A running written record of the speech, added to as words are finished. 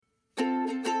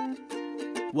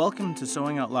Welcome to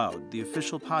Sewing Out Loud, the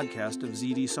official podcast of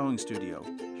ZD Sewing Studio.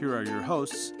 Here are your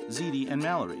hosts, ZD and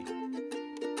Mallory.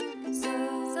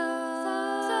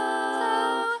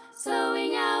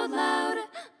 Sewing Out Loud.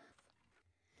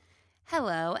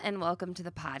 Hello and welcome to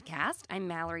the podcast. I'm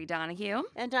Mallory Donahue.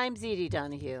 And I'm ZD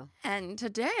Donahue. And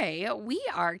today we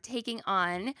are taking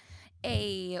on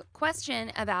a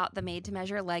question about the Made to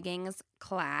Measure Leggings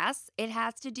class. It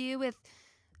has to do with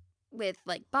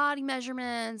like body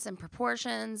measurements and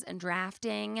proportions and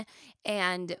drafting,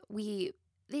 and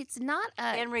it's not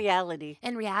a In reality,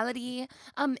 it's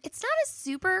not a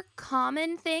super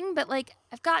common thing, but like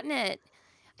I've gotten it,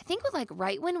 I think with like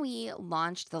right when we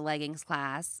launched the leggings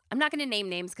class. I'm not going to name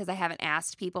names because I haven't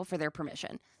asked people for their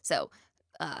permission, so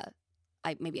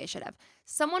maybe I should have.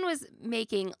 Someone was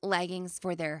making leggings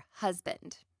for their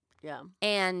husband. yeah.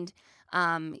 And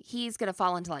he's going to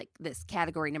fall into like this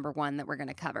category number 1 that we're going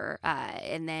to cover.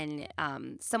 And then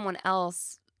someone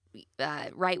else,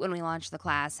 right when we launched the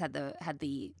class, had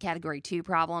the category 2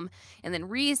 problem. And then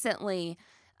recently,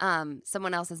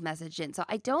 someone else has messaged in. So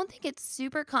I don't think it's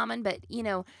super common, but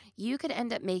you could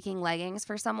end up making leggings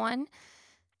for someone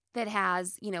that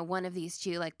has, one of these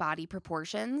two like body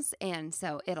proportions. And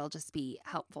so it'll just be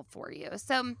helpful for you.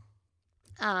 So,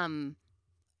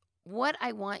 what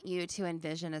I want you to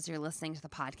envision as you're listening to the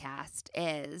podcast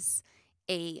is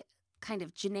a kind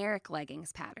of generic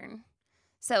leggings pattern.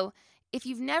 So if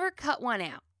you've never cut one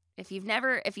out, if you've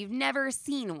never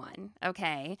seen one,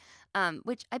 okay,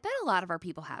 which I bet a lot of our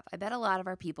people have. I bet a lot of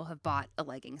our people have bought a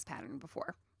leggings pattern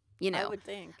before. I would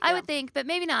think. I would think, but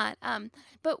maybe not.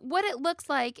 But what it looks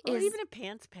like is even a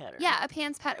pants pattern. Yeah, a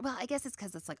pants pattern. Well, I guess it's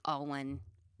because it's like all one.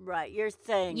 Right, you're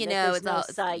saying it's no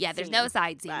side seam. There's no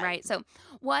side seam, right? So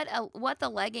what the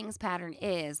leggings pattern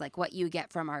is, like what you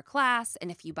get from our class, and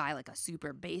if you buy like a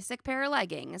super basic pair of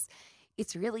leggings,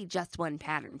 it's really just one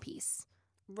pattern piece.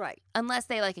 Right. Unless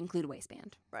they like include a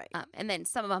waistband. Right. And then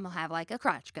some of them will have like a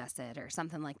crotch gusset or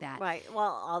something like that. Right.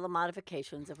 Well, all the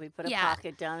modifications, if we put a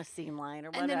pocket down a seam line or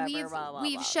whatever. And then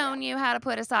we've shown you how to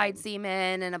put a side seam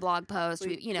in a blog post.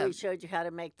 We showed you how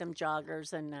to make them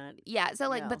joggers and that. Yeah. So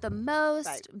like, but the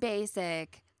most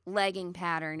basic legging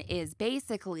pattern is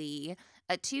basically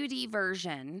a 2D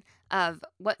version of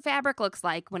what fabric looks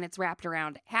like when it's wrapped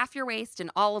around half your waist and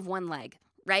all of one leg.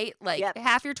 Right? Like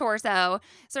half your torso,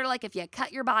 sort of like if you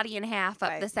cut your body in half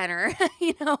up the center,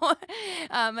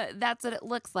 that's what it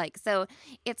looks like. So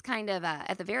it's kind of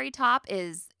at the very top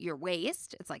is your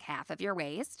waist. It's like half of your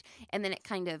waist. And then it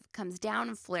kind of comes down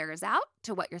and flares out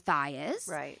to what your thigh is.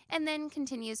 Right. And then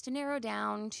continues to narrow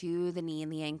down to the knee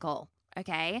and the ankle.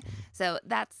 Okay. So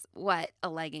that's what a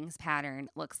leggings pattern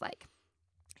looks like.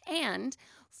 And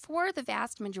for the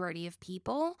vast majority of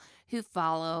people who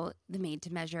follow the Made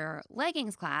to Measure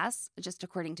leggings class, just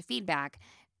according to feedback,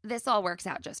 this all works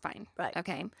out just fine. Right.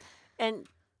 Okay. And,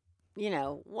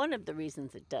 one of the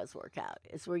reasons it does work out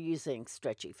is we're using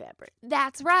stretchy fabric.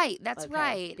 That's right. That's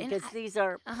right. Because these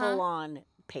are pull-on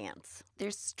pants.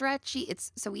 They're stretchy.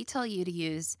 So we tell you to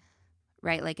use,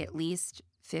 right, like at least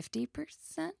 50%.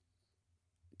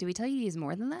 Do we tell you to use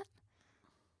more than that?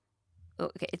 Oh,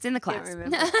 okay, it's in the class. Can't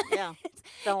remember. Yeah,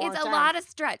 it's a lot of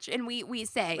stretch, and we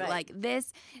say like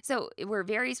this. So we're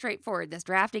very straightforward. This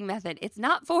drafting method, it's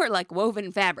not for like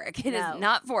woven fabric. It is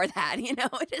not for that. It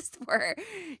is for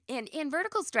and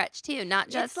vertical stretch too. Not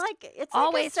just it's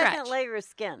always like a second stretch. layer of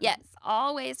skin. Yes,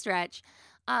 always stretch.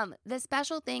 The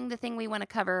special thing, the thing we want to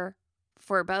cover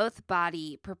for both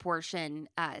body proportion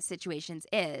situations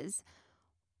is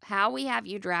how we have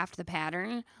you draft the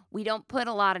pattern. We don't put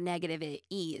a lot of negative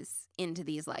ease into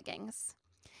these leggings.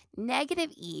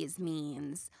 Negative ease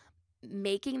means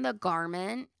making the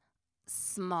garment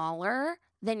smaller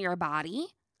than your body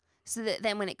so that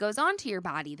then when it goes onto your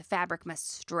body, the fabric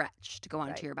must stretch to go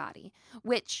onto your body,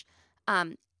 which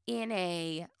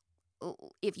if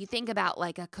you think about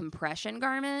like a compression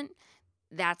garment,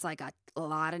 that's like a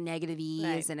lot of negative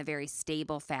ease and a very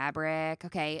stable fabric.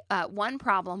 Okay. One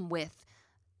problem with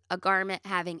a garment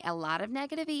having a lot of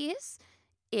negative ease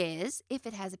is if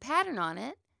it has a pattern on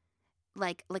it,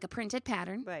 like a printed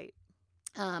pattern. Right.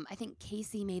 I think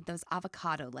Casey made those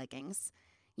avocado leggings.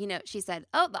 She said,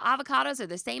 the avocados are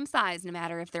the same size no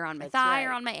matter if they're on my thigh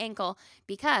or on my ankle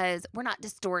because we're not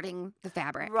distorting the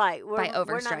fabric by overstretching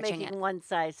We're not making it. one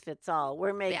size fits all.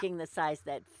 We're making the size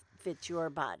that fits your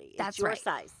body. That's your right.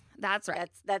 size. That's right.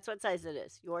 That's what size it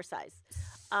is. Your size.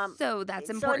 So that's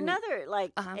important. So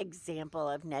another example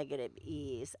of negative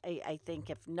ease, I think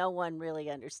if no one really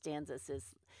understands this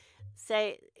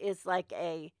is like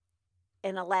a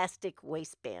an elastic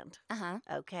waistband. Uh-huh.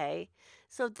 Okay.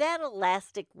 So that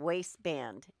elastic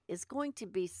waistband is going to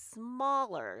be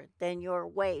smaller than your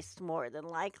waist, more than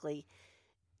likely,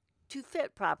 to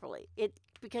fit properly.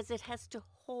 Because it has to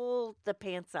hold the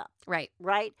pants up, Right.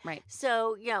 right? Right.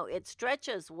 So, it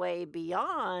stretches way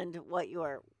beyond what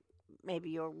maybe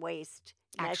your waist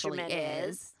Actually measurement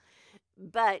is.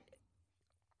 But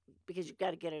because you've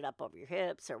got to get it up over your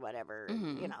hips or whatever,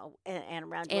 Mhm. and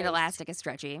around And waist. elastic is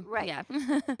stretchy. Right. Yeah.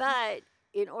 But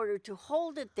in order to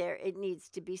hold it there, it needs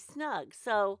to be snug.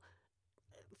 So,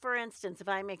 for instance, if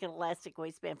I make an elastic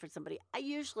waistband for somebody, I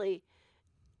usually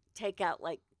take out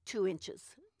like 2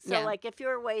 inches. So, Yeah. like if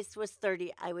your waist was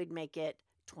 30, I would make it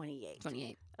 28.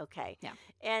 28. Okay. Yeah.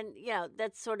 And,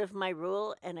 that's sort of my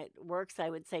rule, and it works, I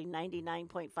would say,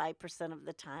 99.5% of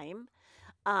the time.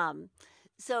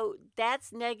 So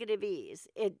that's negative ease.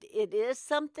 It is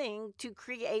something to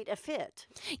create a fit.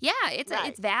 Yeah, it's Right.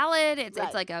 it's valid. It's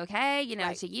Right. like okay,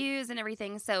 Right. to use and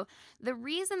everything. So the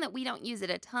reason that we don't use it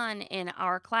a ton in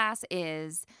our class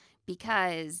is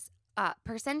because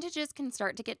percentages can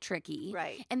start to get tricky.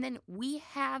 Right. And then we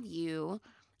have you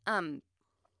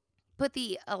put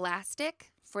the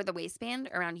elastic for the waistband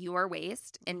around your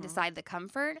waist and Mhm. decide the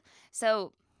comfort.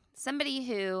 So somebody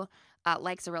who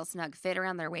likes a real snug fit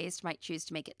around their waist might choose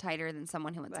to make it tighter than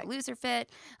someone who wants Right. a looser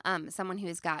fit. Someone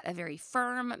who's got a very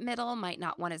firm middle might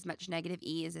not want as much negative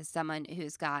ease as someone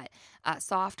who's got a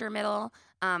softer middle.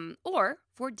 Or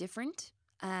for different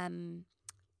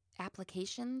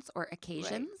applications or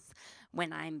occasions,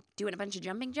 when I'm doing a bunch of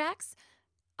jumping jacks,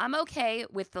 I'm okay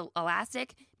with the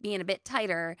elastic being a bit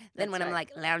tighter than That's when I'm right.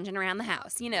 like lounging around the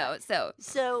house, So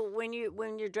So when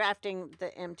you're drafting the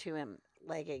M2M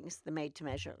leggings, the made to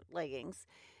measure leggings,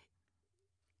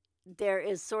 there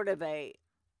is sort of a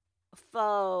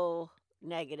faux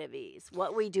negative ease.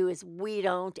 What we do is we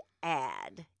don't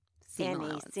add seam any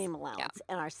allowance. seam allowance,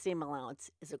 and our seam allowance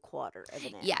is 1/4 of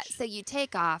an inch. Yeah, so you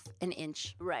take off an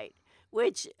inch. Right.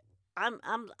 Which I'm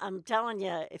telling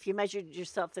you, if you measured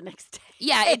yourself the next day,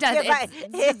 Yeah, it does.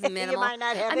 It's just you minimal. might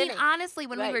not have I mean, any. honestly,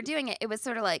 when we were Right. doing it, it was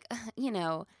sort of like,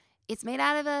 it's made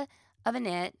out of a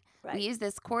knit. Right. We use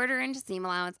this 1/4 inch seam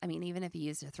allowance. I mean, even if you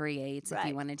used a 3/8 if Right.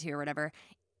 you wanted to or whatever,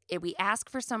 we ask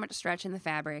for so much stretch in the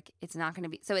fabric. It's not going to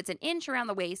be so. It's an inch around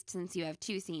the waist since you have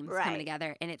 2 seams Right. coming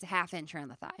together, and it's a 1/2 inch around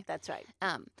the thigh. That's right.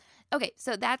 Okay,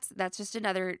 so that's just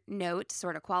another note,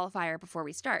 sort of qualifier before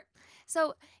we start.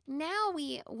 So now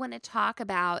we want to talk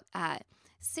about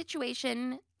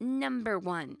situation number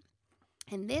 1,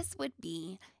 and this would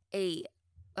be a.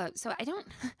 So I don't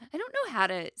know how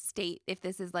to state if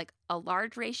this is like a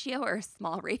large ratio or a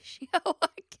small ratio.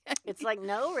 It's like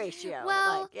no ratio.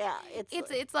 Well, like, yeah,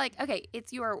 it's like okay,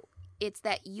 it's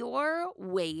that your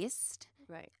waist,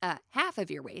 right. half of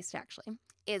your waist actually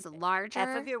is larger.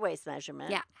 Half of your waist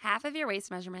measurement. Yeah, half of your waist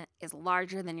measurement is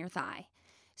larger than your thigh.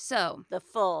 So The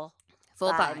full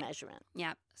thigh. measurement.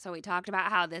 Yeah. So we talked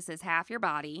about how this is half your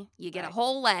body. You get a Right.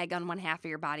 whole leg on one half of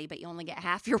your body, but you only get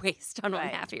half your waist on one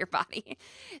Right. half of your body.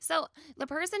 So the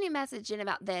person who messaged in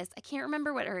about this, I can't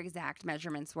remember what her exact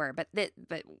measurements were, but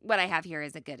what I have here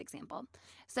is a good example.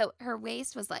 So her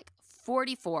waist was like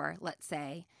 44, let's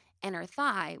say, and her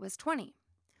thigh was 20.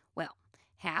 Well,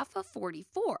 half of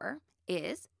 44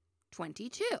 is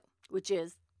 22. Which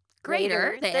is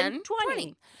Greater than 20.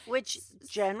 20. Which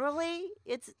generally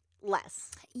it's less.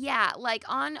 Yeah, like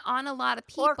on a lot of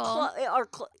people. Or Or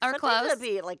sometimes close. it'll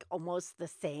be like almost the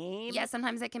same. Yeah,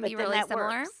 sometimes it can but be then really that similar.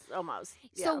 works almost.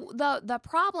 Yeah. So the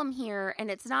problem here, and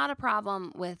it's not a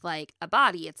problem with like a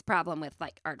body, it's a problem with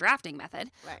like our drafting method.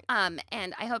 right.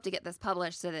 And I hope to get this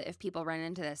published so that if people run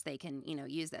into this, they can,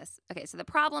 use this. Okay, so the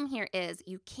problem here is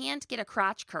you can't get a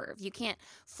crotch curve. You can't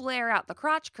flare out the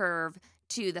crotch curve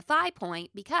to the thigh point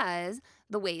because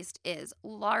the waist is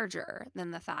larger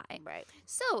than the thigh. Right.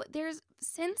 So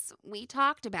since we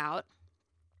talked about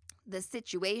the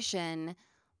situation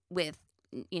with,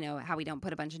 how we don't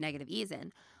put a bunch of negative ease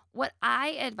in, what I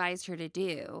advised her to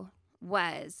do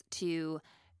was to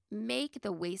make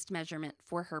the waist measurement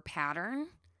for her pattern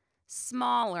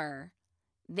smaller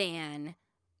than,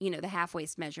 the half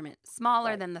waist measurement,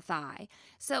 smaller Right. than the thigh.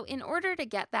 So in order to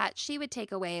get that, she would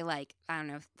take away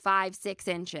 5-6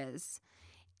 inches.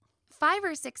 5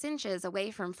 or 6 inches away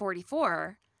from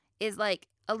 44 is like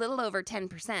a little over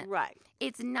 10%. Right.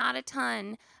 It's not a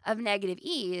ton of negative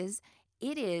ease.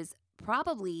 It is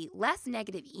probably less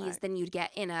negative ease Right. than you'd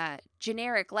get in a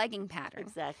generic legging pattern.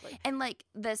 Exactly. And like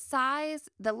the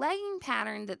legging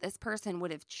pattern that this person would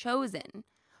have chosen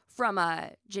from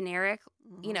a generic,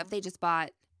 Mhm. if they just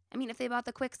if they bought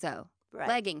the Quick Sew Right.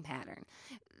 legging pattern,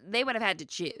 they would have had to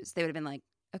choose. They would have been like,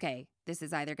 okay, this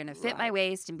is either going to fit my Right.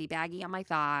 waist and be baggy on my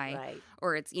thigh, Right.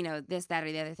 or it's, this, that,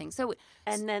 or the other thing. So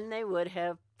And then they would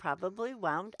have probably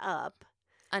wound up,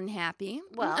 unhappy.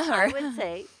 well, I would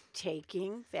say,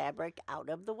 taking fabric out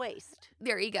of the waist,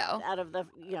 There you go. out of the,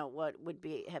 what would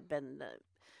have been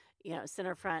the,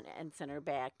 center front and center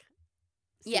back.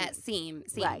 Yeah, seam.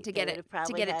 seam Right, to they get would it have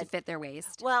probably to had- fit their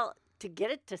waist. Well, to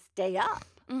get it to stay up.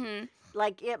 Mm-hmm.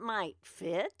 Like, it might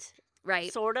fit,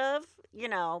 Right. sort of,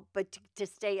 but to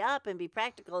stay up and be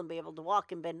practical and be able to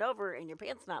walk and bend over and your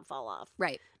pants not fall off,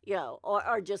 Right.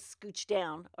 or just scooch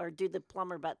down or do the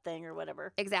plumber butt thing or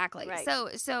whatever. Exactly. Right.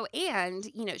 So,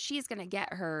 and she's going to get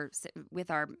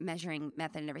with our measuring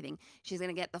method and everything. She's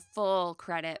going to get the full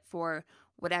credit for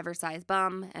whatever size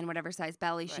bum and whatever size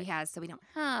belly she Right. has. So we don't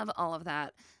have all of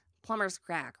that plumber's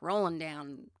crack rolling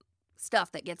down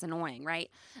stuff that gets annoying, right?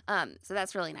 So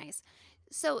that's really nice.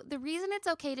 So the reason it's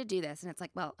okay to do this, and it's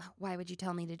like, well, why would you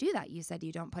tell me to do that? You said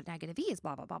you don't put negative E's,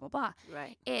 blah, blah, blah, blah, blah.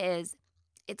 Right. Is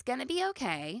it's going to be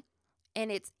okay, and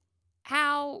it's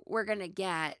how we're going to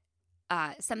get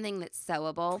something that's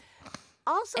sewable.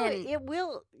 Also, And it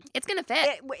will It's going to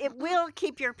fit. it will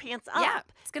keep your pants up. Yeah,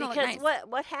 it's going to look Because nice.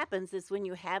 what happens is when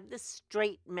you have this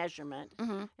straight measurement,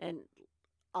 Mm-hmm. and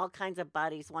all kinds of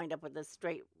bodies wind up with this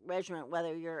straight measurement,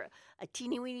 whether you're a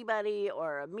teeny weeny body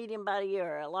or a medium body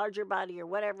or a larger body or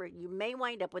whatever, you may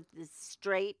wind up with this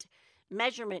straight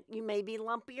measurement. You may be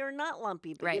lumpy or not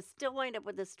lumpy, but you Right. still wind up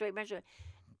with this straight measurement.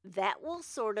 That will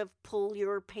sort of pull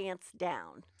your pants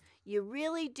down. You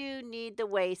really do need the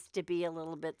waist to be a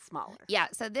little bit smaller. Yeah,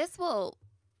 so this will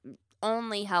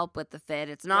only help with the fit.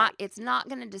 It's not. Right. It's not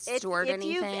going to distort if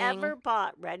anything. you've ever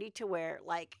bought ready to wear,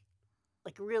 like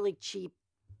really cheap,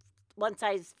 one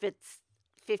size fits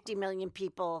 50 million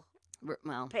people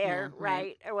well, pair, yeah,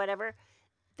 right, or whatever,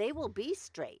 they will be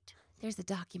straight. There's a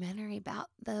documentary about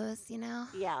those. Yeah,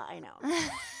 I know.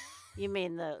 You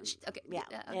mean the Okay. Yeah,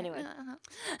 okay, anyway. uh-huh.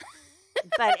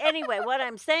 But anyway, what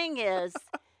I'm saying is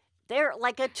they're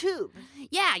like a tube.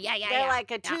 Yeah. They're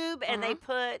like a yeah. tube, and they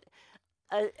put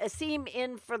a seam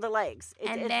in for the legs.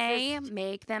 And It's they just-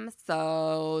 make them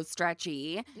so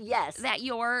stretchy yes, that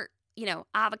your,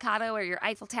 avocado or your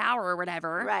Eiffel Tower or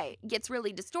whatever right. gets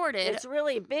really distorted. It's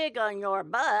really big on your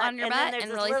butt, On your and butt, then there's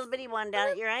and this really little bitty one down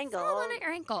at your ankle. Small one at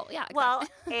your ankle. Yeah. Well,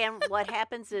 exactly. and what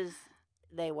happens is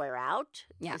they wear out.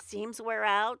 Yeah. The seams wear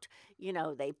out.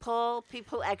 They pull.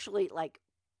 People actually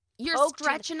You're poked to the-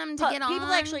 stretching them to get on. people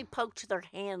actually poked their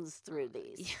hands through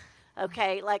these.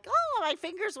 Okay, like, oh, my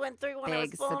fingers went through when I was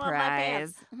Big pulling on my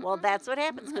pants. surprise. Well, that's what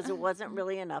happens because there wasn't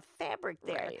really enough fabric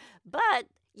there. Right. But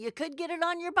you could get it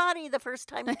on your body the first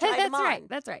time you tried them That's on. right.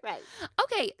 That's right. Right.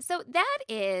 Okay, so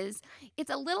it's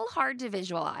a little hard to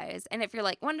visualize. And if you're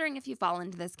wondering if you fall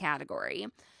into this category,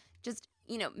 just,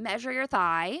 measure your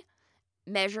thigh,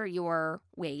 measure your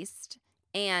waist,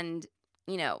 and,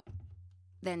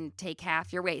 then take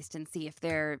half your waist and see if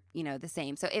they're, the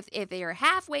same. So if your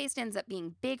half waist ends up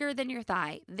being bigger than your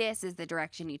thigh, this is the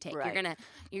direction you take. Right.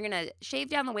 You're gonna shave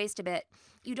down the waist a bit.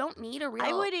 You don't need a real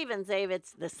I would even say if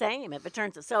it's the same, if it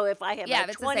turns so if I have Yeah, if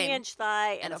a it's the same. 20-inch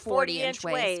thigh and a 40-inch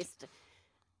waist,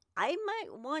 I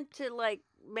might want to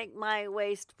make my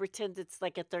waist pretend it's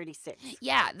like a 36.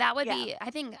 Yeah, that would Yeah. be. I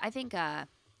think that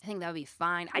would be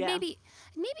fine. I'd Yeah. maybe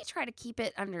try to keep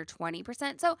it under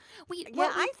 20%. So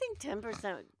Yeah, I think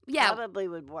 10% Yeah. probably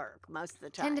would work most of the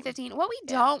time. 10 to 15. What we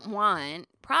Yeah. don't want,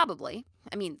 probably.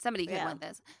 I mean, somebody could Yeah. want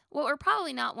this. What we're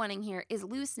probably not wanting here is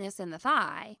looseness in the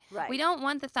thigh. Right. We don't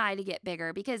want the thigh to get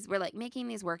bigger because we're making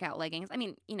these workout leggings. I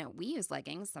mean, we use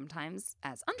leggings sometimes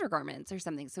as undergarments or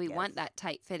something. So we Yes. want that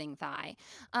tight fitting thigh.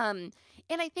 And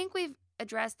I think we've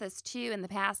addressed this too in the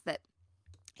past that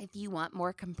if you want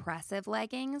more compressive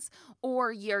leggings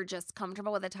or you're just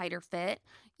comfortable with a tighter fit,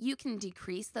 you can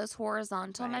decrease those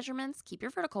horizontal Right. measurements. Keep your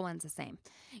vertical ones the same.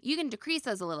 You can decrease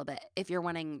those a little bit if you're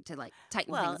wanting to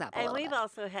tighten Well, things up a and little we've bit.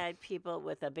 also had people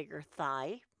with a bigger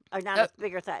thigh, or not Oh. a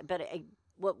bigger thigh, but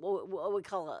what we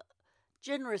call a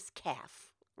generous calf.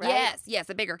 Right? Yes,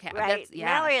 a bigger calf. Right. That's, yeah.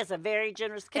 Mallory has a very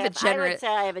generous I have a calf. I would generous- say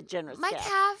I have a generous My calf.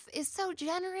 calf is so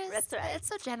generous. That's right. It's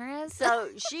so generous. So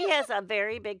she has a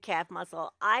very big calf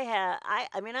muscle. I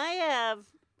have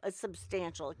a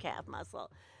substantial calf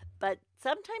muscle, but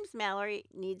sometimes Mallory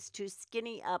needs to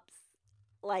skinny up,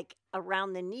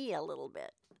 around the knee a little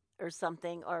bit, or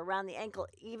something, or around the ankle,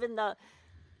 even though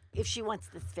if she wants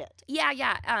this fit.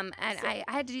 yeah. And So- I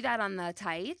had to do that on the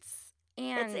tights.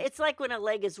 And It's like when a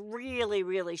leg is really,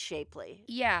 really shapely.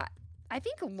 yeah, I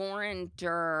think Lauren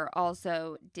Durr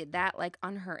also did that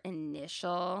on her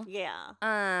initial Yeah.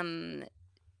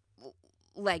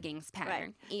 leggings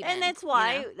pattern. Even, and that's you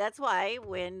why know? that's why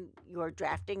when you're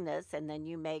drafting this and then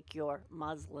you make your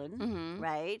muslin, Mhm.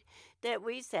 right, that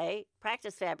we say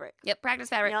practice fabric. Yep, practice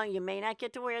fabric. You know, you may not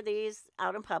get to wear these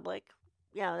out in public.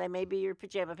 You know, they may be your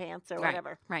pajama pants or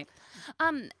whatever. Right.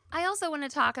 I also want to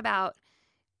talk about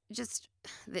just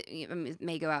it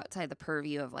may go outside the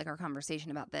purview of like our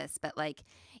conversation about this, but like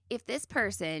if this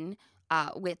person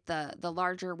with the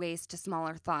larger waist to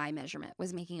smaller thigh measurement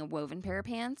was making a woven pair of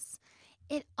pants,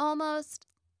 it almost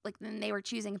like when they were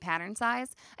choosing a pattern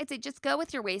size, I'd say just go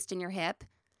with your waist and your hip.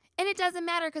 And it doesn't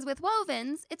matter because with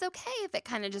wovens, it's okay if it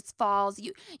kind of just falls.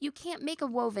 You can't make a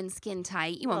woven skin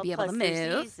tight. You won't be able to plus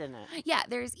there's move. ease in it. Yeah,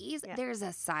 there's ease. Yeah. There's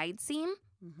a side seam,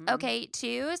 Mhm. okay,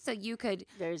 too. So you could.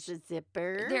 There's a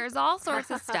zipper. There's all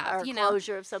sorts of stuff, or you know.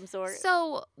 closure of some sort.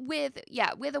 So with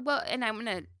a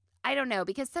and I don't know,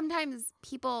 because sometimes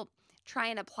people try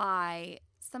and apply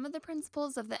some of the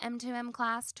principles of the M2M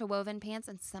class to woven pants,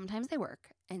 and sometimes they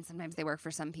work, and sometimes they work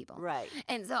for some people. Right.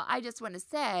 And so I just want to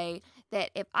say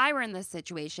that if I were in this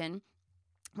situation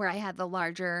where I had the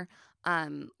larger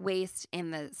waist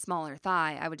and the smaller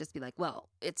thigh, I would just be like, well,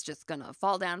 it's just going to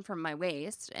fall down from my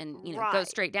waist and, go Right.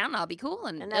 straight down. I'll be cool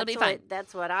and And it'll be fine.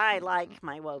 that's what I like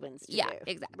my wovens to Yeah, do.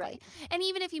 exactly. Right. And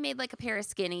even if you made like a pair of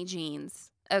skinny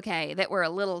jeans, okay, that were a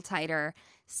little tighter,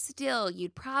 still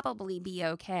you'd probably be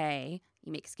okay.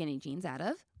 You make skinny jeans out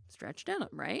of stretch denim,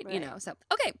 right? Right. So,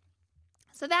 okay.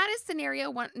 So that is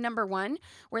scenario number 1,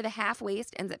 where the half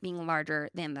waist ends up being larger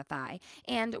than the thigh.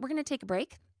 And we're going to take a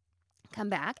break, come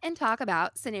back, and talk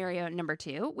about scenario number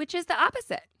 2, which is the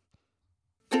opposite.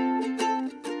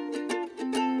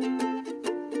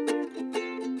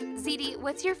 ZD,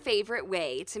 what's your favorite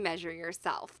way to measure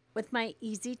yourself? With my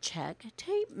Easy Check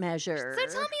tape measure. So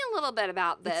tell me a little bit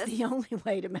about this. It's the only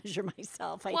way to measure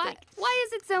myself, I think. Why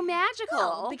is it so magical?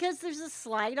 Well, because there's a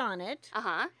slide on it.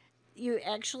 Uh-huh. You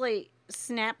actually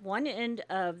snap one end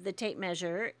of the tape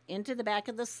measure into the back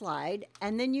of the slide,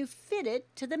 and then you fit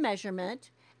it to the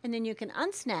measurement, and then you can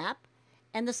unsnap,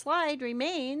 and the slide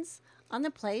remains on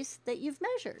the place that you've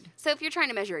measured. So if you're trying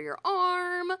to measure your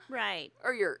arm Right.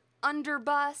 or your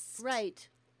underbust Right.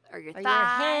 or your Or your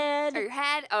thigh head. or your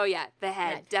head. Oh, yeah, the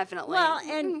head, Right. definitely. Well,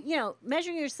 and,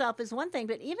 measuring yourself is one thing,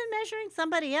 but even measuring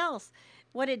somebody else,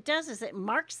 what it does is it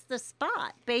marks the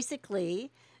spot,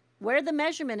 basically, where the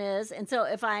measurement is. And so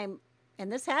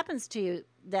and this happens to you,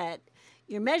 that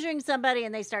you're measuring somebody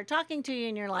and they start talking to you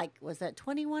and you're like, was that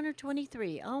 21 or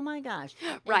 23? Oh, my gosh.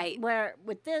 Right. And where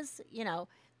with this,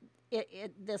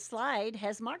 the slide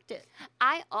has marked it.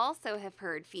 I also have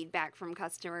heard feedback from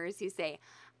customers who say,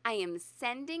 I am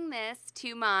sending this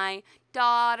to my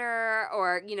daughter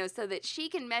or, so that she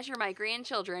can measure my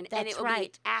grandchildren and That's it will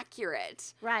right. be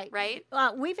accurate. Right. Right?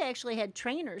 We've actually had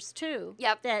trainers, too.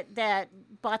 Yep. That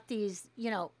bought these,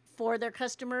 for their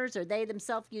customers, or they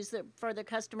themselves use it for their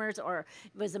customers, or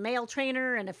it was a male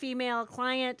trainer and a female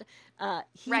client.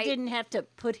 He Right. didn't have to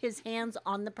put his hands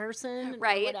on the person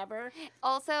Right. or whatever.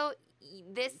 Also,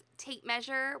 this tape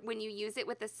measure, when you use it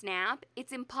with a snap,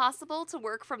 it's impossible to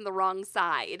work from the wrong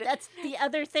side. That's the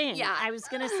other thing. Yeah. I was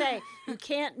going to say, you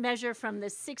can't measure from the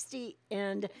 60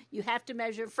 end. You have to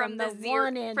measure From from, the the zero-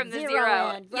 one end, from the zero zero.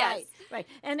 end. Yes. Right, right.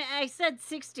 And I said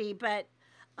 60, but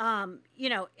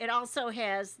it also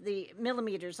has the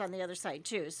millimeters on the other side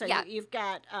too. So Yeah. you've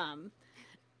got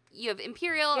You have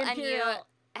imperial and you Imperial.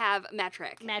 have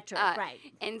metric. metric, right?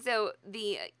 And so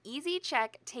the Easy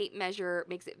Check tape measure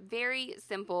makes it very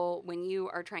simple when you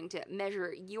are trying to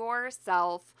measure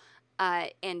yourself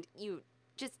and you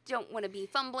just don't want to be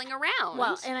fumbling around.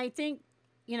 Well, and I think,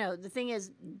 the thing is,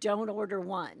 don't order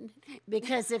one,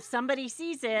 because if somebody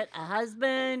sees it, a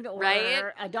husband or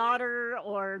Right. a daughter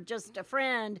or just a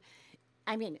friend,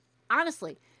 I mean,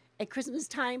 honestly, at Christmas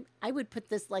time, I would put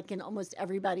this like in almost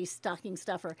everybody's stocking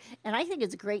stuffer. And I think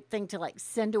it's a great thing to like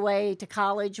send away to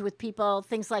college with people,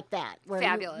 things like that, where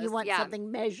Fabulous, you want yeah.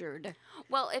 something measured.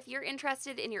 Well, if you're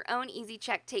interested in your own Easy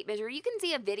Check tape measure, you can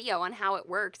see a video on how it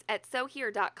works at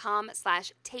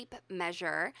sewhere.com/tape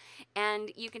measure,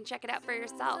 and you can check it out for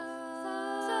yourself.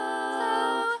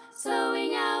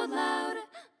 Sewing out loud.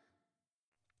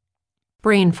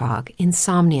 Brain fog,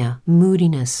 insomnia,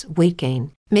 moodiness, weight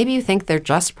gain. Maybe you think they're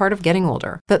just part of getting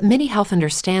older, but MIDI Health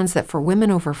understands that for women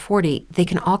over 40, they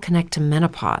can all connect to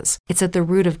menopause. It's at the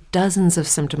root of dozens of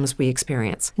symptoms we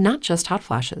experience, not just hot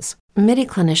flashes. MIDI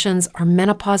clinicians are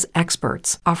menopause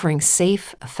experts, offering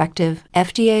safe, effective,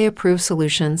 FDA-approved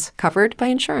solutions covered by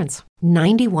insurance.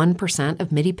 91%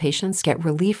 of MIDI patients get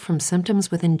relief from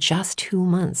symptoms within just 2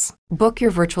 months. Book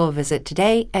your virtual visit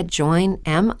today at joinmidi.com.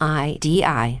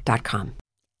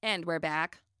 And we're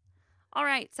back. All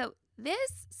right, so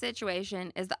This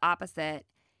situation is the opposite,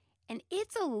 and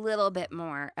it's a little bit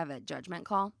more of a judgment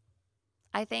call,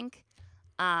 I think.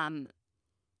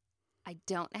 I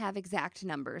don't have exact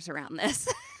numbers around this.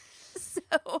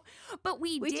 But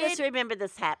we did just remember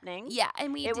this happening. Yeah,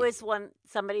 and it was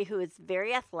somebody who was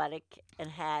very athletic and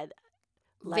had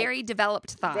very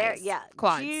developed thighs.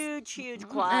 Quads. Huge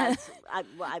quads.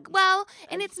 Well,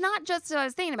 and it's not just, I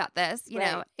was thinking about this, you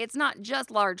know, it's not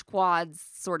just large quads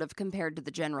sort of compared to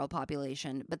the general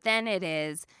population, but then it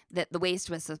is that the waist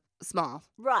was small.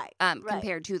 Right.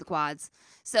 Compared to the quads.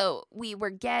 So we were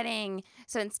getting,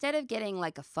 instead of getting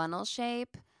like a funnel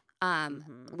shape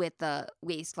with the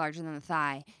waist larger than the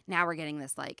thigh, now we're getting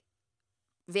this like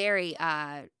very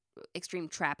extreme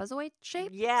trapezoid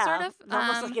shape, sort of.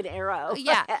 Almost like an arrow.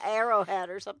 Yeah. Arrowhead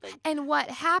or something. And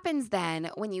what happens then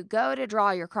when you go to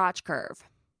draw your crotch curve,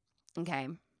 okay,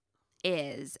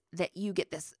 is that you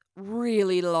get this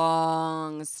really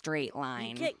long straight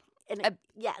line.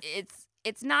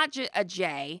 It's not a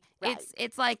J. Right.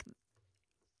 It's like,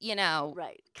 you know.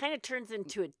 Right. Kind of turns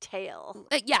into a tail.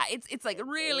 It's like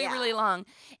really long.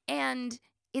 And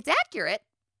it's accurate.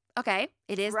 Okay,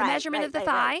 it is the measurement of the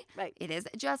thigh. Right. It is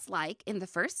just like in the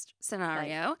first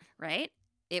scenario, right?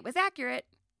 It was accurate.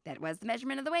 That was the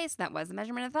measurement of the waist. That was the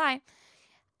measurement of the thigh.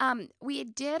 We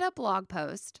did a blog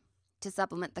post to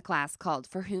supplement the class called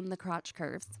 "For Whom the Crotch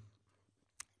Curves,"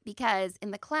 because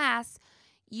in the class,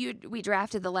 we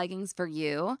drafted the leggings for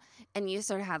you, and you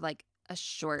sort of had like a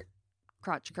short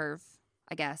crotch curve,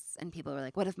 I guess, and people were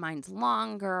like, what if mine's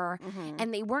longer? Mm-hmm.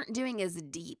 And they weren't doing as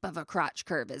deep of a crotch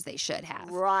curve as they should have.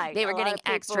 Right. They were getting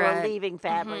extra. Were leaving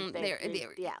fabric.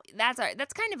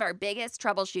 That's kind of our biggest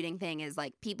troubleshooting thing is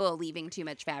like people leaving too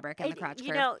much fabric in the crotch curve.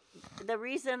 You know, the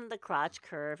reason the crotch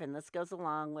curve, and this goes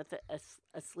along with a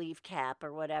sleeve cap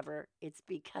or whatever, it's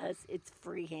because it's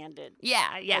free-handed.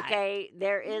 Yeah. Okay?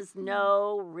 There is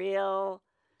no real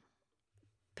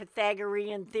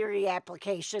Pythagorean theory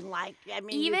application,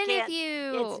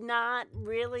 it's not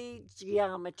really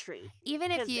geometry.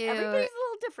 Even if you everybody's a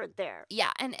little different there.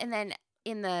 Yeah, and then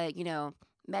in the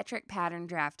metric pattern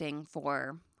drafting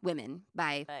for women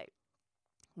by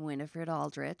Winifred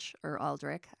Aldrich or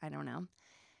Aldrich, I don't know.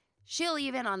 She'll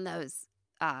even on those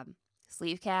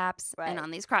sleeve caps and on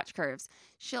these crotch curves,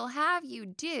 she'll have you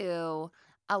do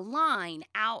a line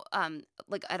out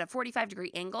like at a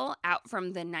 45-degree angle out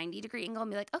from the 90-degree angle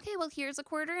and be like, okay, well, here's a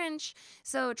 1/4 inch.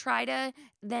 So try to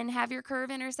then have your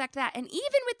curve intersect that. And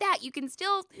even with that, you can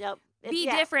still be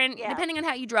different depending on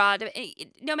how you draw,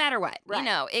 no matter what. Right. You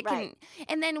know, it can.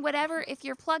 And then whatever, if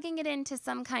you're plugging it into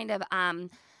some kind of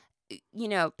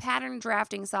pattern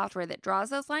drafting software that draws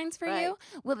those lines for you,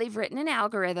 well, they've written an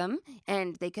algorithm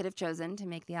and they could have chosen to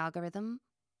make the algorithm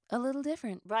a little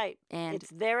different. Right. And it's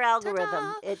their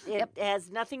algorithm. It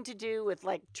has nothing to do with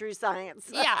like true science.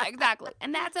 Yeah, exactly.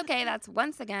 And that's okay. That's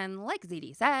once again, like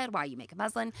ZD said, why you make a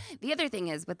muslin. The other thing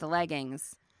is with the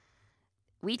leggings,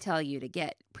 we tell you to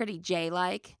get pretty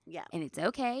J-like. Yeah. And it's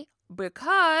okay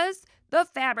because the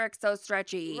fabric's so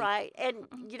stretchy. Right. And,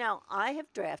 I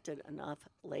have drafted enough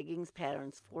leggings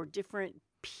patterns for different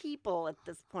people at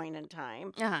this point in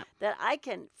time that I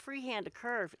can freehand a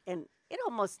curve and it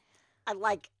almost,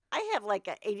 I have like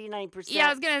a 89%. Yeah, I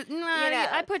was gonna.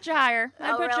 I put you higher.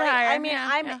 I put you higher. I mean,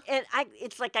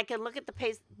 it's like I can look at the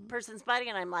person's body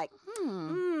and I'm like,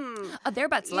 Oh, their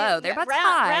butt's low. Their butt's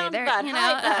high. Round butt,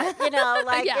 high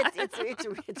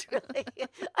butt. It's really.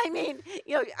 I mean,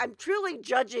 I'm truly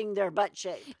judging their butt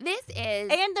shape. This is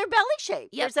and their belly shape.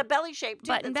 Yep. There's a belly shape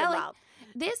too. Butt and belly. Involved.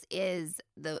 This is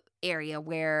the area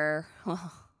where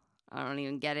I don't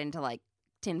even get into like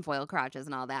tinfoil crotches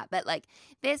and all that. But like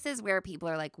this is where people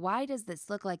are like, why does this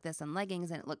look like this on leggings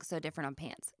and it looks so different on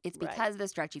pants? It's because of the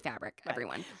stretchy fabric,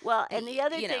 everyone. Well, and the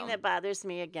other thing that bothers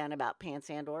me again about pants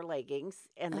and or leggings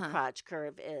and the crotch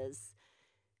curve is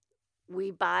we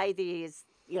buy these,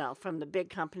 from the big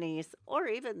companies or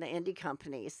even the indie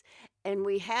companies, and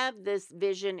we have this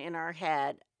vision in our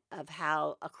head of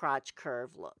how a crotch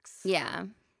curve looks. Yeah.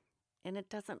 And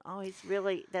it doesn't always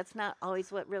really, that's not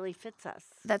always what really fits us.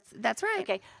 That's right.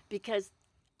 Okay, because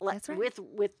that's right.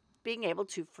 with being able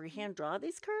to freehand draw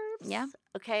these curves,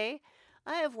 okay,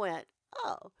 I have went,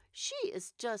 oh, she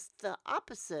is just the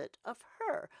opposite of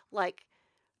her. Like,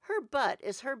 her butt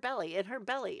is her belly, and her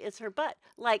belly is her butt.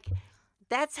 Like,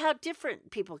 that's how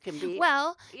different people can be.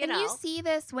 Well, you see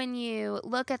this when you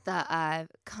look at the,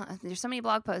 there's so many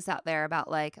blog posts out there about,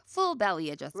 like, full belly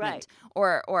adjustment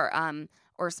or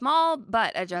or small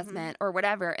butt adjustment or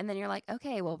whatever. And then you're like,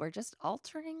 okay, well, we're just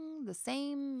altering the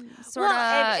same sort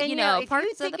of, if parts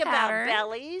you think of the pattern. about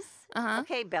bellies, Uh-huh.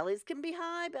 okay, bellies can be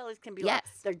high, bellies can be Yes.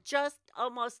 low. They're just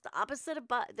almost the opposite of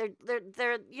butt. They're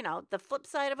the flip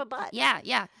side of a butt. Yeah.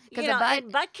 Because You a know, butt,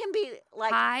 and butt can be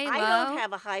like high, I low. don't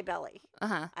have a high belly.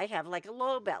 uh-huh. I have like a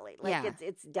low belly. Like Yeah.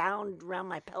 it's down around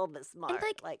my pelvis more.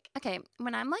 like- Okay,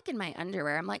 when I'm like in my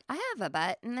underwear, I'm like, I have a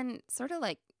butt. And then sort of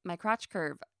like my crotch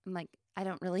curve, I'm like, I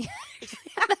don't really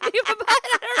have that big of a butt.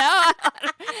 I don't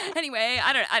know. Anyway,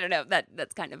 I don't know.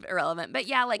 That's kind of irrelevant. But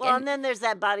yeah, like, well, and then there's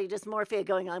that body dysmorphia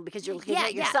going on because you're looking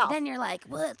at yourself. Then you're like,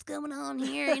 what's going on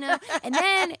here? And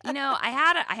then, I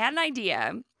had an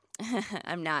idea.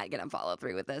 I'm not going to follow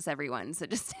through with this, everyone. So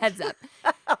just heads up.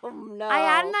 Oh, no. I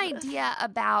had an idea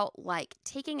about like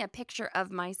taking a picture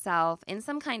of myself in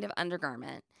some kind of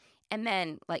undergarment and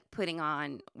then like putting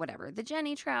on whatever, the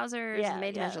Jenny trousers, Yeah,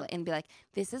 made to measure, and be like,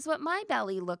 this is what my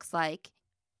belly looks like,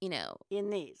 in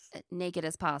these. naked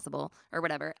as possible or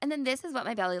whatever. And then this is what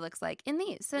my belly looks like in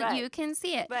these. So Right. you can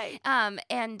see it. Right.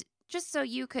 And just so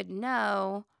you could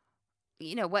know,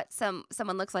 what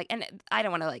someone looks like. And I don't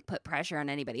want to like put pressure on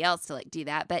anybody else to like do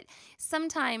that, but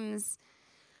sometimes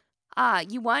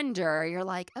you wonder, you're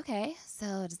like, okay,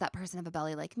 so does that person have a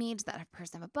belly like me? Does that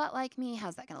person have a butt like me?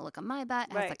 How's that going to look on my butt?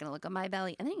 How's Right. that going to look on my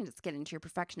belly? And then you can just get into your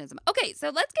perfectionism. Okay, so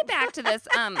let's get back to this.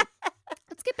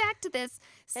 Let's get back to this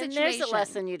situation. And there's a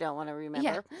lesson you don't want to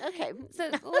remember. Yeah. Okay. So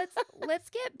let's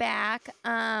get back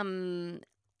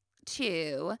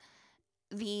to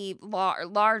the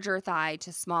larger thigh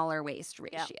to smaller waist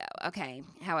ratio. Okay,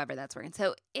 however that's working.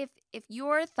 So if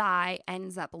your thigh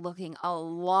ends up looking a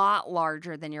lot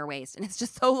larger than your waist, and it's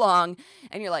just so long,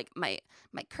 and you're like, my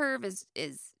curve is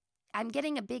I'm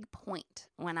getting a big point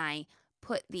when I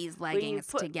put these leggings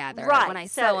together, right, when I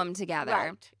so- sew them together.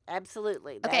 Right.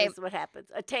 Absolutely. That Okay. is what happens.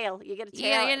 A tail. You get a tail.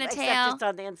 Yeah, you get a except tail. it's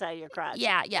on the inside of your crotch.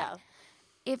 Yeah.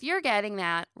 If you're getting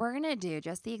that, we're going to do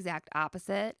just the exact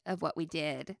opposite of what we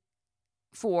did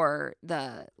for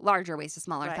the larger waist to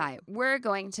smaller Right. thigh. We're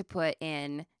going to put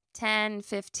in 10,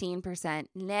 15%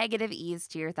 negative ease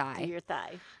to your thigh. To your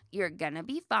thigh. You're going to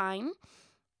be fine.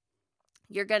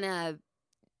 You're going to,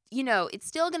 it's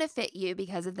still going to fit you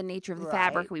because of the nature of the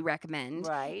fabric Right. we recommend.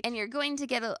 Right. And you're going to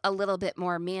get a little bit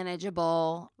more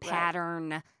manageable Right.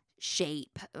 pattern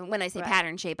shape. When I say Right.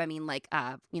 pattern shape, I mean like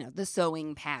the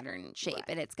sewing pattern shape, Right.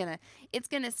 and it's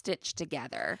gonna stitch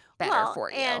together better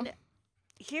for you. And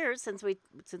here, since we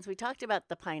talked about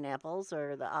the pineapples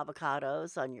or the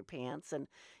avocados on your pants, and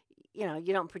you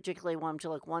don't particularly want them to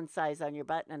look one size on your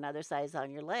butt and another size on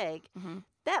your leg, Mhm.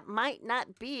 that might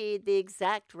not be the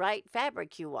exact right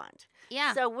fabric you want.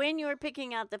 Yeah. So when you're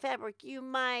picking out the fabric, you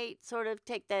might sort of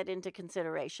take that into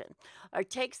consideration, or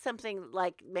take something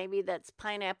like maybe that's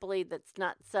pineapple-y that's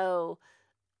not so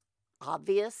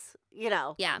obvious.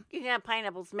 Yeah. You can have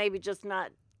pineapples, maybe just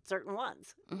not certain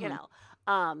ones. Mhm.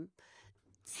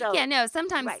 So Yeah, no,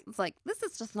 sometimes Right. it's like, this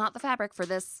is just not the fabric for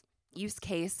this use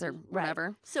case or Right.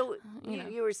 whatever. So you know.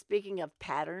 you were speaking of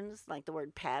patterns, like the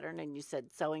word pattern, and you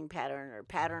said sewing pattern or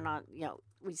pattern on,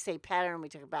 we say pattern, we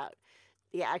talk about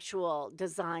the actual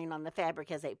design on the fabric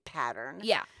as a pattern.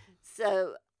 Yeah.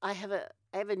 So I have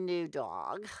a new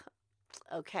dog,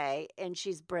 okay, and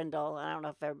she's Brindle. I don't know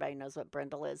if everybody knows what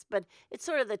Brindle is, but it's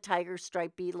sort of the tiger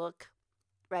stripey look,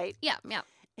 right? Yeah. Yeah.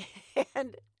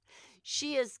 And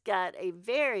she has got a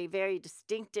very, very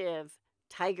distinctive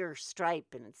tiger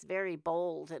stripe, and it's very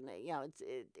bold, and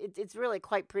it's really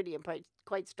quite pretty and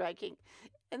quite striking.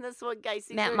 And this one guy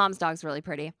sees her, Mom's dog's really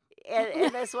pretty.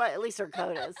 and that's what, at least her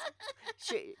coat is.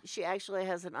 She actually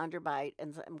has an underbite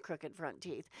and some crooked front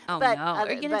teeth. Oh, But no.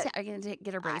 other- Are you but going to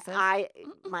get her braces?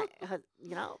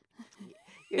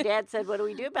 Your dad said, "What do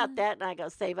we do about that?" And I go,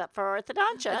 "Save up for I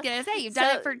orthodontia." was going to say, you've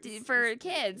done So- it for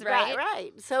kids, right?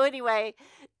 Right. So anyway,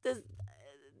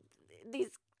 these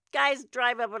guys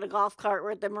drive up in a golf cart.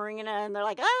 We're at the marina, and they're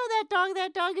like, "Oh,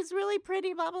 that dog is really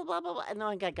pretty." Blah blah blah blah blah. And the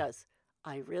one guy goes,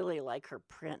 "I really like her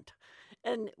print."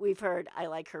 And we've heard, "I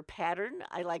like her pattern.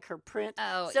 I like her print."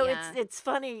 Oh, so yeah. it's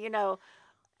funny,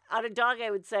 on a dog, I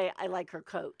would say, "I like her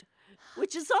coat,"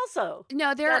 which is also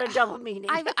No, there got a double meaning.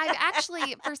 I've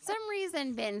actually, for some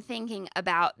reason, been thinking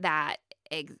about that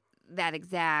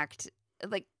exact,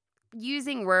 like,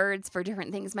 using words for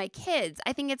different things. My kids,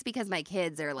 I think it's because my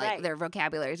kids are like, Right. their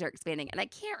vocabularies are expanding, and I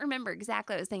can't remember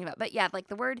exactly what I was thinking about. But yeah, like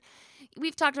the word,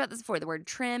 we've talked about this before, the word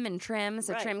trim and trim.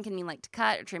 So Right. trim can mean like to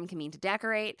cut, or trim can mean to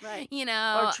decorate. Right.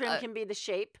 Or Or trim can be the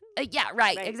shape. yeah,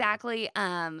 right, Right. exactly.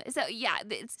 So yeah,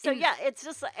 it's So yeah, it's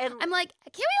just, and I'm like,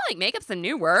 can't we like make up some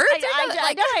new words? I or something? know,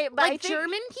 like, but I like think-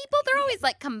 German people, they're always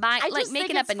like I like just think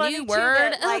making up it's a funny, new too,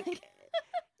 word. that, like,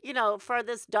 for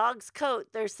this dog's coat,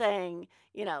 they're saying,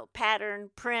 pattern,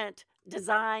 print,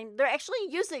 design. They're actually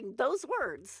using those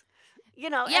words.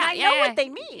 And I know what they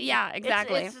mean. Yeah,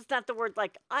 exactly. It's just not the word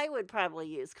like I would probably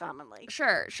use commonly.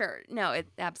 Sure. No,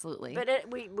 absolutely. But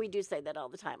we do say that all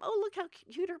the time. Oh, look how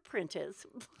cute her print is.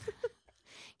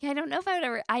 Yeah, I don't know if I would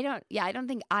ever. I don't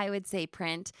think I would say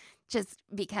print, just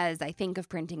because I think of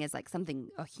printing as like something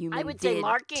a human. I would say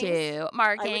markings. Too.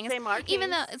 Markings. I would say markings. Even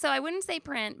though, so I wouldn't say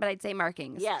print, but I'd say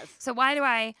markings. Yes. So why do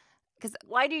I? Because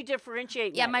why do you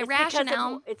differentiate? Yeah, that? my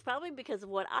rationale. It's probably because of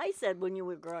what I said when you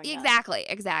were growing up.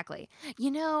 Exactly.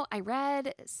 I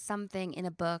read something in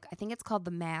a book. I think it's called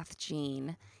The Math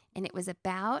Gene. And it was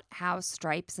about how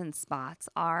stripes and spots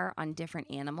are on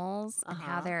different animals and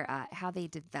how they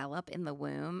develop in the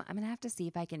womb. I'm gonna have to see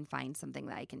if I can find something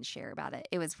that I can share about it.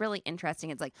 It was really interesting.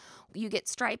 It's like you get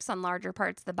stripes on larger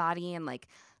parts of the body and like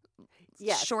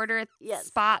shorter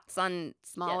spots on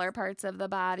smaller parts of the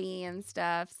body and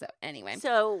stuff. So anyway,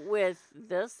 with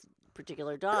this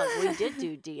particular dog, we did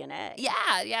do DNA.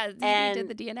 Yeah, we did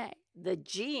the DNA. The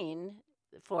gene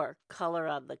for color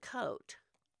of the coat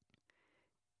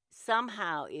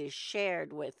somehow is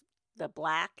shared with the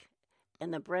black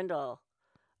and the brindle,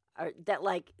 or that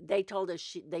like they told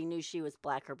us they knew she was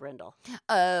black or brindle.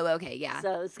 Oh, okay, yeah.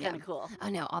 So it's kind of cool. Oh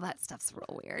no, all that stuff's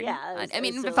real weird. Yeah, I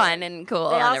mean, fun and cool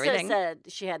they and also everything. said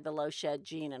she had the low shed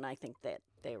gene, and I think that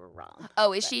they were wrong.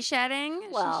 Oh, is she shedding?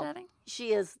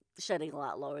 She is shedding a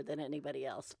lot lower than anybody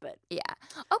else, but yeah.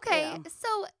 Okay,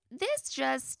 so this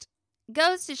just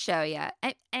goes to show you,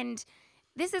 and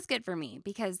this is good for me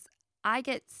because I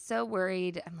get so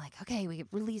worried. I'm like, okay, we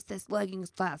release this leggings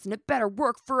class and it better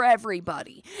work for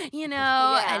everybody,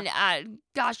 and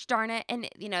gosh darn it. And,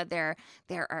 there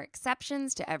are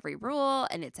exceptions to every rule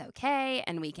and it's okay.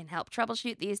 And we can help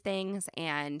troubleshoot these things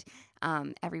and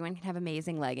everyone can have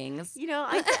amazing leggings.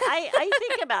 I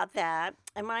think about that.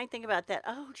 And when I think about that,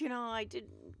 I did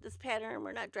this pattern.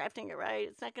 We're not drafting it right.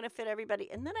 It's not going to fit everybody.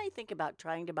 And then I think about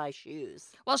trying to buy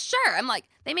shoes. Well, sure. I'm like,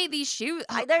 they made these shoes.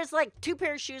 There's like 2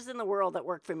 pairs of shoes in the world that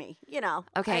work for me,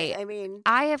 Okay. I mean,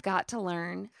 I have got to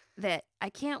learn that I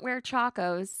can't wear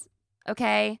Chacos,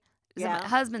 okay? Yeah. My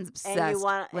husband's obsessed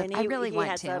with. I really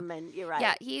want to. Some, and you're right.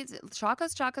 Yeah, he's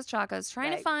Chacos,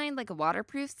 trying to find like a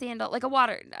waterproof sandal, like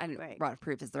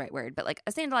waterproof is the right word, but like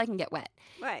a sandal I can get wet.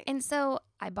 Right. And so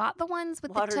I bought the ones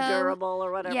with water the toe. durable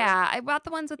or whatever. Yeah, I bought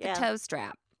the ones with the toe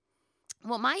strap.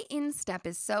 Well, my instep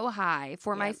is so high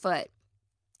for my foot,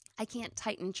 I can't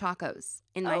tighten Chacos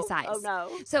in my size. Oh no.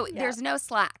 So there's no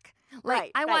slack.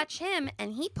 Like I watch him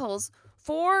and he pulls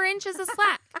 4 inches of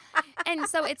slack. And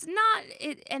so it's not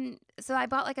it. And so I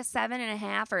bought like a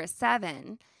 7.5 or a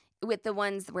 7 with the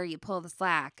ones where you pull the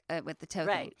slack with the toe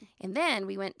thing. And then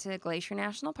we went to Glacier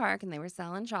National Park and they were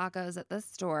selling Chacos at the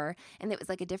store and it was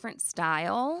like a different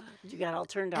style. You got all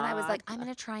turned on. And I was like, I'm going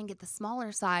to try and get the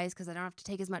smaller size because I don't have to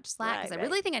take as much slack because I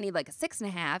really think I need like a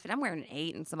 6.5 and I'm wearing an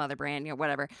 8 and some other brand,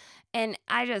 whatever. And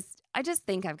I just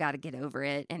think I've got to get over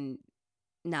it and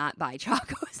not buy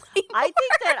Chacos anymore. I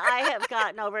think that I have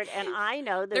gotten over it, and I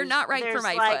know they're not right for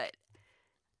my foot.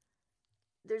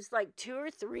 There's like 2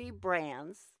 or 3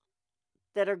 brands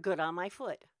that are good on my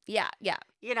foot. Yeah.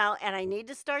 And I need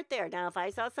to start there. Now, if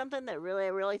I saw something that I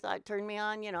really thought turned me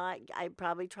on, I'd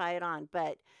probably try it on.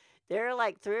 But there are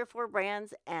like 3 or 4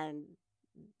 brands, and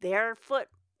their foot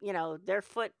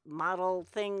model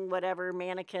thing, whatever,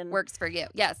 mannequin. Works for you.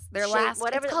 Yes. Their shape, last.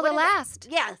 Whatever, it's called a last.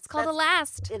 Yeah. It's called a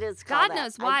last. It is called God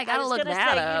knows why. I got to look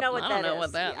that up. You know what I that don't know is.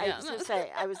 what that I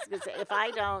was going to say, if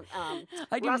I don't,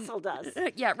 Russell does.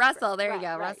 Yeah, Russell. There you go.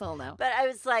 Right. Russell, no. But I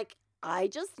was like, I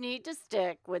just need to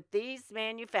stick with these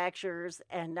manufacturers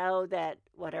and know that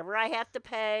whatever I have to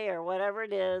pay or whatever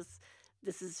it is,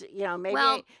 this is,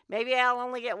 maybe I'll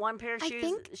only get 1 pair of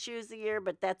shoes a year,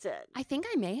 but that's it. I think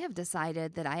I may have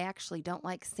decided that I actually don't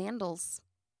like sandals.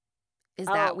 Is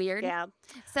that weird? Yeah.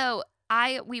 So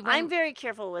I'm very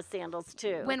careful with sandals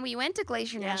too. When we went to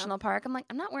Glacier National Park, I'm like,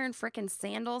 I'm not wearing frickin'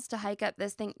 sandals to hike up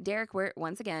this thing. Derek would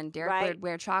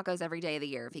wear Chacos every day of the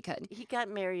year if he could. He got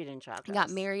married in Chacos. He got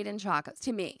married in Chacos.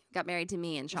 Got married to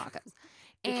me in Chacos.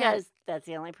 Because that's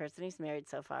the only person he's married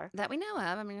so far. That we know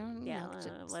of. I mean,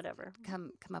 whatever.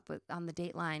 Come up with on the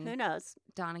Dateline. Who knows?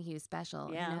 Donahue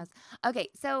special. Yeah. Who knows? Okay,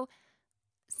 so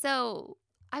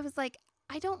I was like,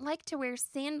 I don't like to wear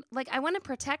I want to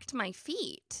protect my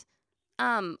feet.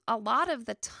 A lot of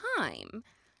the time.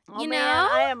 Oh, man,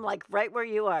 I am like right where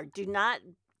you are. Do not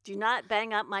Do not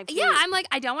bang up my feet. Yeah, I'm like,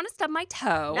 I don't want to stub my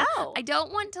toe. No. I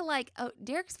don't want to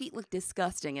Derek's feet look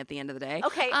disgusting at the end of the day.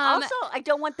 Okay. Also, I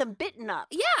don't want them bitten up.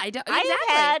 Yeah, I don't.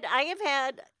 Exactly. I have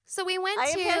had. So we went I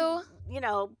have to. had,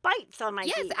 bites on my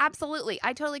Yes, feet. absolutely.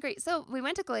 I totally agree. So we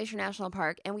went to Glacier National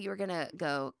Park and we were going to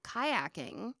go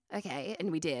kayaking. Okay.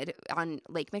 And we did on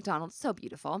Lake McDonald. So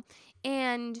beautiful.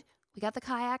 And we got the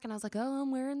kayak and I was like, oh,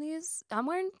 I'm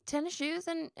wearing tennis shoes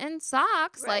and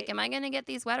socks. Right. Like, am I going to get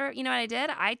these wetter? You know what I did?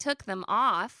 I took them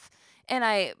off and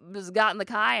I got in the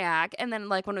kayak. And then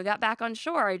when we got back on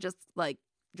shore, I just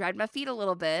dried my feet a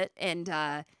little bit and,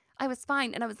 I was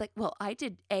fine. And I was like, well, I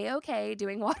did A-okay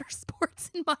doing water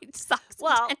sports in my socks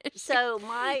and tennis shoes. So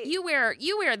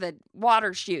You wear the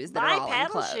water shoes that my are all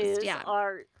paddle enclosed. shoes Yeah.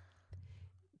 are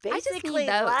basically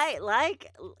those. like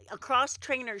a cross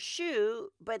trainer shoe,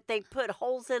 but they put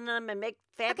holes in them and make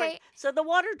fabric Okay. so the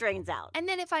water drains out. And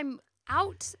then if I'm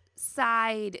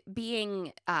outside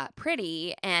being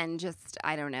pretty and just,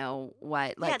 I don't know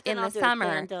what, Yeah, then in I'll the do a summer,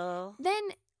 sandal. then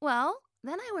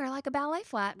I wear a ballet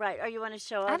flat. Right. Or you want to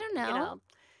show off? I don't know.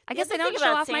 I Yeah, guess the I don't thing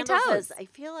show about off my sandals toes. is I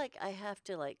feel like I have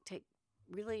to take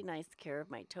really nice care of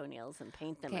my toenails and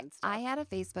paint them Okay, and stuff. I had a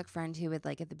Facebook friend who would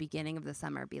at the beginning of the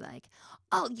summer be like,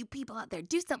 "Oh, you people out there,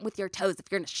 do something with your toes if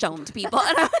you're gonna show them to people."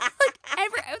 And I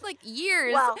was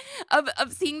years Well,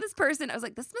 of seeing this person. I was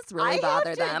like, this must really I bother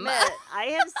have to them. admit, I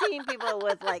have seen people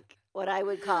with what I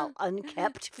would call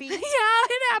unkept feet. Yeah,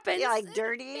 it happens. Yeah,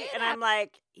 dirty, and I'm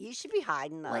like, you should be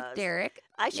hiding those. like Derek.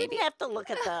 I shouldn't maybe. have to look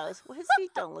at those. Well, his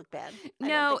feet don't look bad. I don't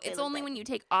No, think they it's look only bad. when you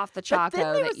take off the But Choco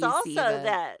then there that was you also see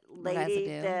that lady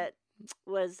residue. that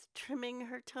was trimming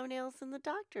her toenails in the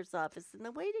doctor's office in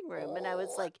the waiting room, and I was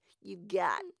Oh. like, "You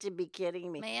got to be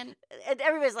kidding me!" man And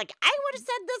everybody's like, "I would have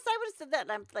said this, I would have said that,"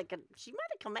 and I'm thinking, she might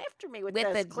have come after me with with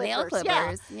those the nail clippers.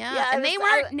 clippers. Yeah, Yeah, I and they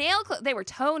was- weren't they were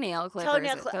toenail clippers.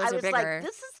 Toenail Those I are was bigger. like,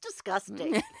 "This is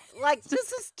disgusting."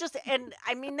 This is just, and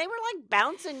I mean, they were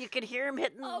bouncing. You could hear them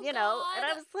hitting, Oh, and I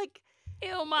God. was like,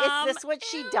 Ew, Mom. "Is this what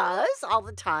she Ew. does all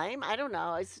the time?" I don't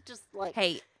know. It's just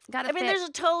Hey, gotta I mean, fit. there's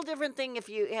a total different thing if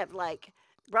you have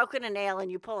broken a nail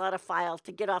and you pull out a file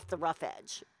to get off the rough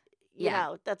edge. You Yeah.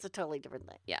 know, that's a totally different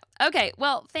thing. Yeah. Okay.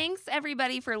 Well, thanks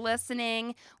everybody for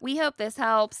listening. We hope this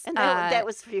helps. And that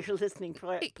was for your listening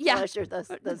yeah. pleasure. Those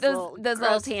Those little little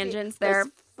gross feet- tangents those there.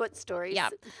 foot stories. Yeah.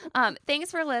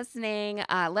 Thanks for listening.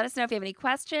 Let us know if you have any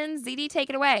questions. ZD, take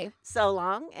it away. So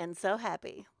long and so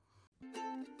happy.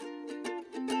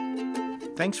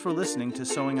 Thanks for listening to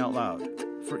Sewing Out Loud.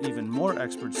 For even more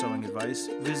expert sewing advice,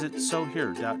 visit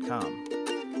sewhere.com.